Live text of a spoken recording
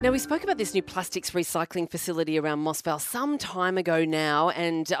Now, we spoke about this new plastics recycling facility around Moss Vale some time ago now,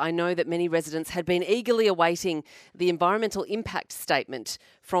 and I know that many residents had been eagerly awaiting the environmental impact statement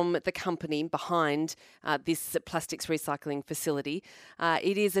from the company behind this plastics recycling facility.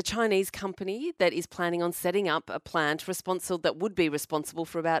 It is a Chinese company that is planning on setting up a plant that would be responsible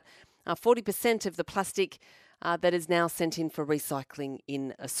for about 40% of the plastic that is now sent in for recycling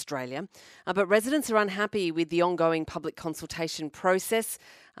in Australia. But residents are unhappy with the ongoing public consultation process.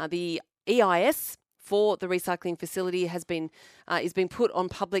 The EIS for the recycling facility is being put on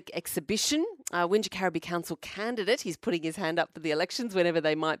public exhibition. Wingecarribee Council candidate, he's putting his hand up for the elections whenever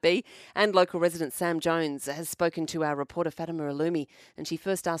they might be, and local resident Sam Jones has spoken to our reporter Fatima Olumee, and she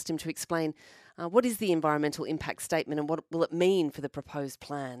first asked him to explain what is the environmental impact statement and what will it mean for the proposed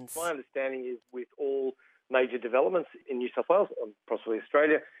plans. My understanding is with all major developments in New South Wales, and possibly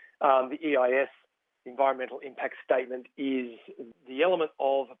Australia, the EIS, Environmental Impact Statement, is the element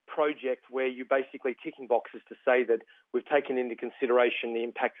of a project where you're basically ticking boxes to say that we've taken into consideration the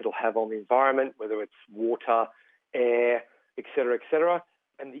impact it'll have on the environment, whether it's water, air, etc.,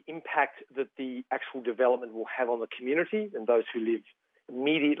 and the impact that the actual development will have on the community and those who live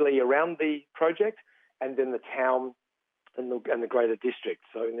immediately around the project, and then the town and the greater district,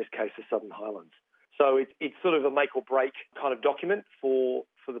 so in this case the Southern Highlands. So it's sort of a make or break kind of document for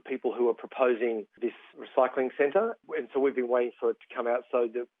the people who are proposing this recycling centre. And so we've been waiting for it to come out so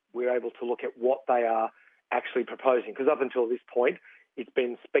that we're able to look at what they are actually proposing. Because up until this point, it's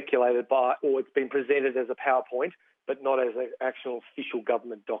been speculated by, or it's been presented as a PowerPoint, but not as an actual official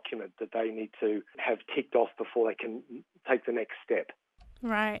government document that they need to have ticked off before they can take the next step.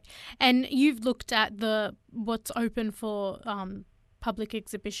 Right. And you've looked at what's open for public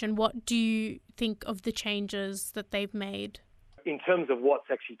exhibition. What do you think of the changes that they've made? In terms of what's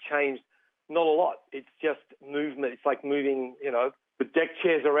actually changed, not a lot. It's just movement. It's like moving, the deck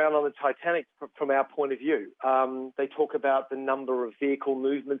chairs around on the Titanic from our point of view. They talk about the number of vehicle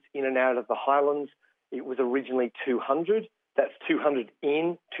movements in and out of the Highlands. It was originally 200. That's 200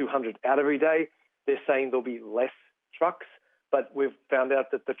 in, 200 out every day. They're saying there'll be less trucks, but we've found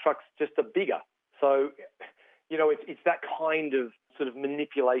out that the trucks just are bigger. So, it's that kind of sort of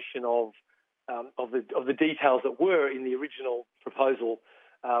manipulation of the details that were in the original proposal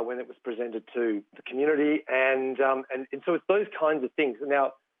when it was presented to the community, and so it's those kinds of things.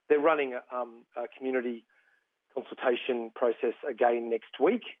 Now they're running a community consultation process again next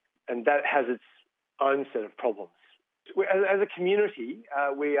week, and that has its own set of problems. As a community,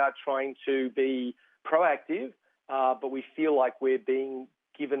 we are trying to be proactive, but we feel like we're being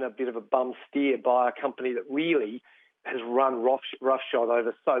given a bit of a bum steer by a company that really has run roughshod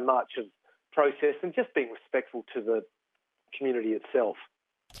over so much of process and just being respectful to the community itself.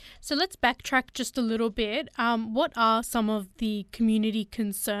 So let's backtrack just a little bit. What are some of the community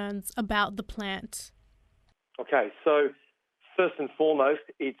concerns about the plant? Okay, so first and foremost,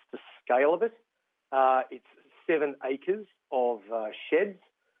 it's the scale of it. It's 7 acres of sheds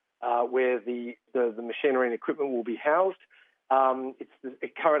where the machinery and equipment will be housed.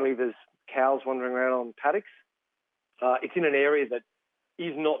 Currently there's cows wandering around on paddocks. It's in an area that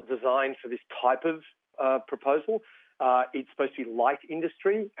is not designed for this type of proposal. It's supposed to be light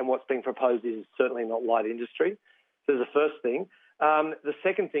industry, and what's being proposed is certainly not light industry. So there's the first thing. The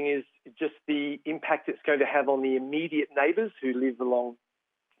second thing is just the impact it's going to have on the immediate neighbours who live along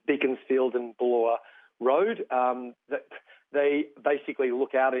Beaconsfield and Bullora Road. That they basically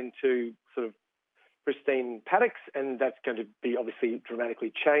look out into sort of pristine paddocks, and that's going to be obviously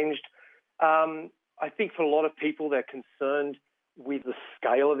dramatically changed. I think for a lot of people, they're concerned with the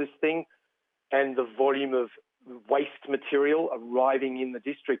scale of this thing and the volume of waste material arriving in the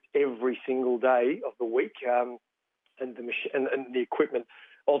district every single day of the week, and the equipment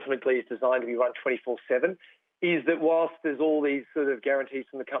ultimately is designed to be run 24/7, is that whilst there's all these sort of guarantees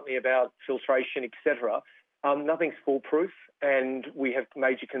from the company about filtration, etc., nothing's foolproof, and we have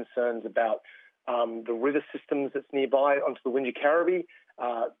major concerns about the river systems that's nearby onto the Wingecarribee,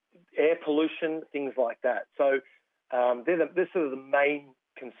 air pollution, things like that. So they're sort of the main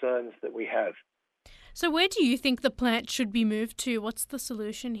concerns that we have. So where do you think the plant should be moved to? What's the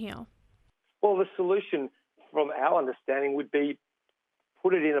solution here? Well, the solution, from our understanding, would be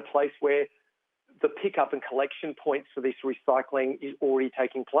put it in a place where the pickup and collection points for this recycling is already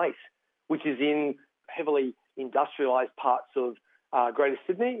taking place, which is in heavily industrialised parts of Greater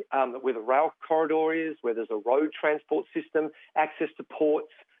Sydney, where the rail corridor is, where there's a road transport system, access to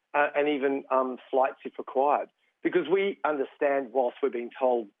ports, and even flights if required. Because we understand, whilst we're being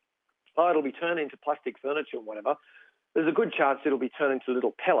told, it'll be turned into plastic furniture and whatever, there's a good chance it'll be turned into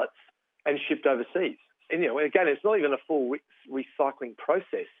little pellets and shipped overseas. And, again, it's not even a full recycling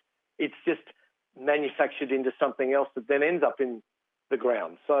process. It's just manufactured into something else that then ends up in the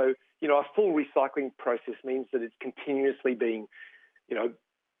ground. So, a full recycling process means that it's continuously being,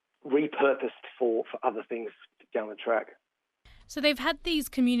 repurposed for other things down the track. So they've had these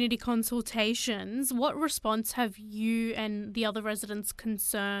community consultations. What response have you and the other residents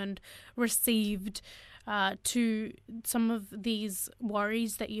concerned received to some of these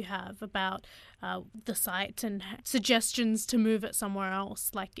worries that you have about the site and suggestions to move it somewhere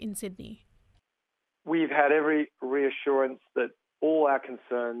else, like in Sydney? We've had every reassurance that all our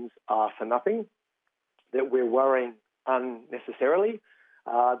concerns are for nothing, that we're worrying unnecessarily,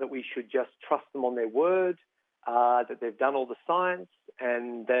 that we should just trust them on their word, that they've done all the science,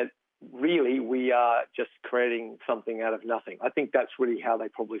 and that really we are just creating something out of nothing. I think that's really how they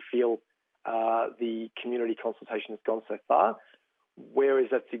probably feel the community consultation has gone so far, whereas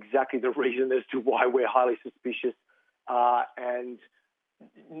that's exactly the reason as to why we're highly suspicious and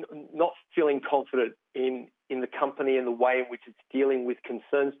not feeling confident in the company and the way in which it's dealing with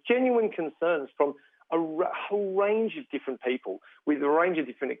concerns, genuine concerns from a whole range of different people with a range of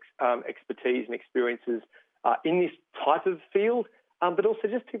different expertise and experiences in this type of field, but also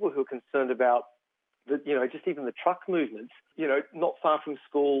just people who are concerned about just even the truck movements, not far from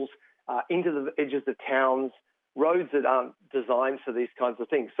schools, into the edges of towns, roads that aren't designed for these kinds of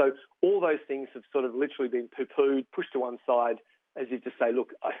things. So all those things have sort of literally been poo-pooed, pushed to one side, as if to say, look,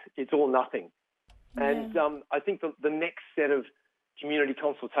 it's all nothing. Yeah. And I think the next set of community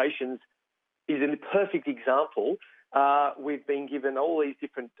consultations is a perfect example. We've been given all these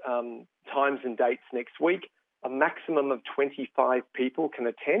different times and dates next week. A maximum of 25 people can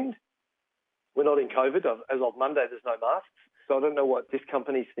attend. We're not in COVID. As of Monday, there's no masks. So I don't know what this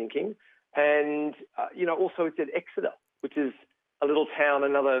company's thinking. And, also it's at Exeter, which is a little town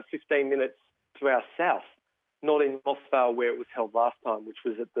another 15 minutes to our south, not in Moss Vale where it was held last time, which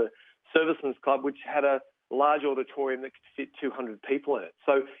was at the Servicemen's Club, which had a large auditorium that could fit 200 people in it.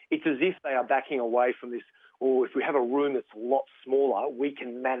 So it's as if they are backing away from this, or if we have a room that's a lot smaller, we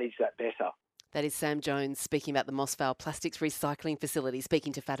can manage that better. That is Sam Jones speaking about the Moss Vale Plastics Recycling Facility,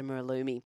 speaking to Fatima Olumee.